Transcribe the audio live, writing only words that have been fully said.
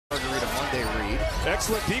they read.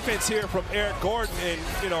 Excellent defense here from Eric Gordon,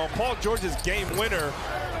 and Paul George's game winner.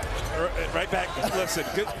 Right back. Listen,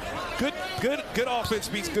 good offense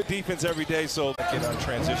beats good defense every day. So get on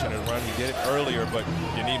transition and run. He did it earlier, but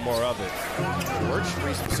you need more of it. George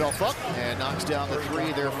frees himself up and knocks down the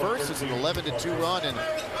three there first. It's an 11-2 run, and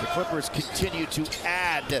the Clippers continue to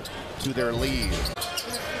add to their lead.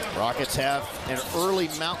 Rockets have an early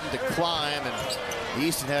mountain to climb, and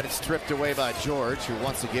Easton had it stripped away by George, who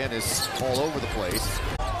once again is all over the place.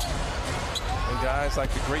 And guys, like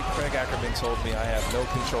the great Craig Ackerman told me, I have no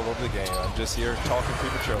control over the game. I'm just here talking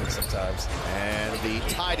prematurely sometimes. And the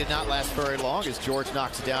tie did not last very long as George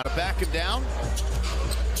knocks it down. To back him down.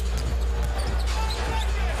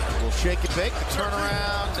 We'll shake and bake. The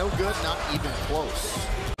turnaround, no good, not even close.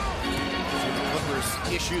 The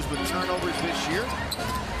Clippers issues with turnovers this year.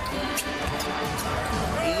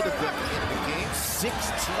 8 of them in the game,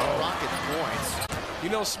 16 Rocket points.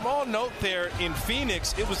 Small note there in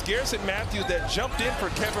Phoenix, it was Garrison Matthews that jumped in for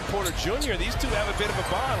Kevin Porter Jr. These two have a bit of a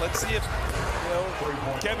bond. Let's see if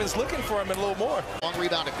Kevin's looking for him a little more. Long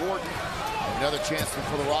rebound to Gordon. Another chance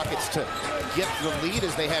for the Rockets to get the lead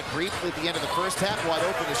as they had briefly at the end of the first half. Wide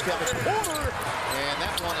open is Kevin Porter, and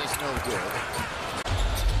that one is no good.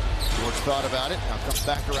 George thought about it, now comes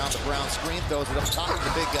back around the Brown screen, throws it up top of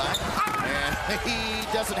the big guy, and he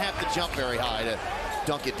doesn't have to jump very high to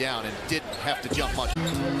dunk it down, and didn't have to jump much.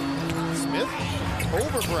 Smith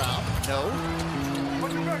over Brown, no.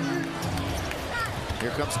 Here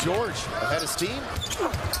comes George, ahead of steam,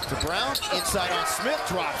 to Brown, inside on Smith,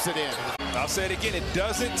 drops it in. I'll say it again, it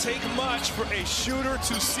doesn't take much for a shooter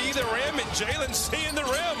to see the rim, and Jalen's seeing the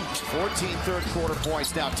rim. 14 third quarter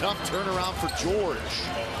points now, tough turnaround for George.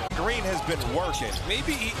 Green has been working.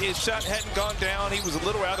 Maybe his shot hadn't gone down, he was a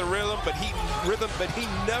little out of rhythm, but he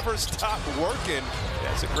never stopped working.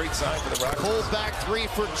 That's a great sign for the Rockets. Pull back three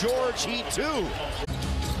for George, he too.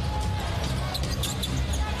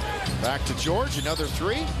 Back to George, another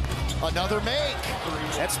three, another make.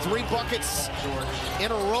 That's 3 buckets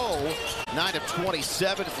in a row. 9 of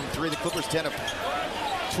 27 from three. The Clippers 10 of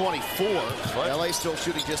 24. LA still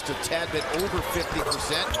shooting just a tad bit over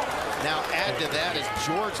 50%. Now add to that as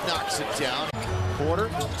George knocks it down. Porter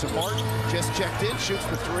to Martin, just checked in, shoots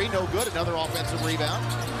the three, no good. Another offensive rebound.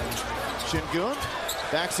 Şengün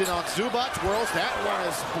backs in on Zubac, whirls, that one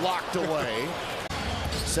is blocked away.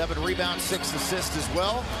 7 rebounds, 6 assists as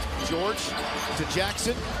well. George to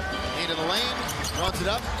Jackson, into the lane, runs it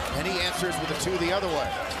up, and he answers with a 2 the other way.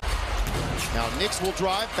 Now Knicks will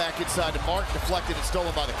drive back inside to Martin, deflected and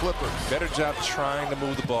stolen by the Clippers. Better job trying to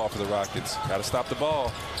move the ball for the Rockets. Got to stop the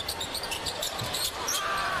ball.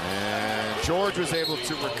 And George was able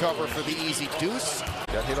to recover for the easy deuce.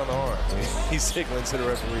 Got hit on the arm. He's signaling to the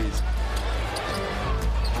referees.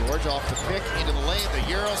 George off the pick, into the lane, the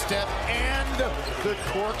Euro step, and the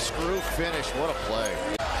corkscrew finish. What a play.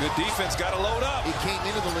 Good defense, got to load up. He came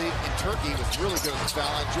into the league in Turkey, was really good at the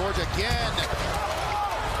foul line. George again.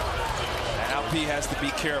 Now P has to be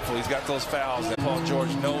careful. He's got those fouls, and Paul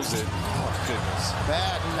George knows it. Oh, goodness.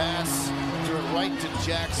 Bad pass to it right to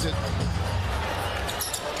Jackson.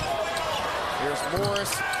 Here's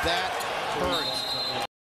Morris. That hurt.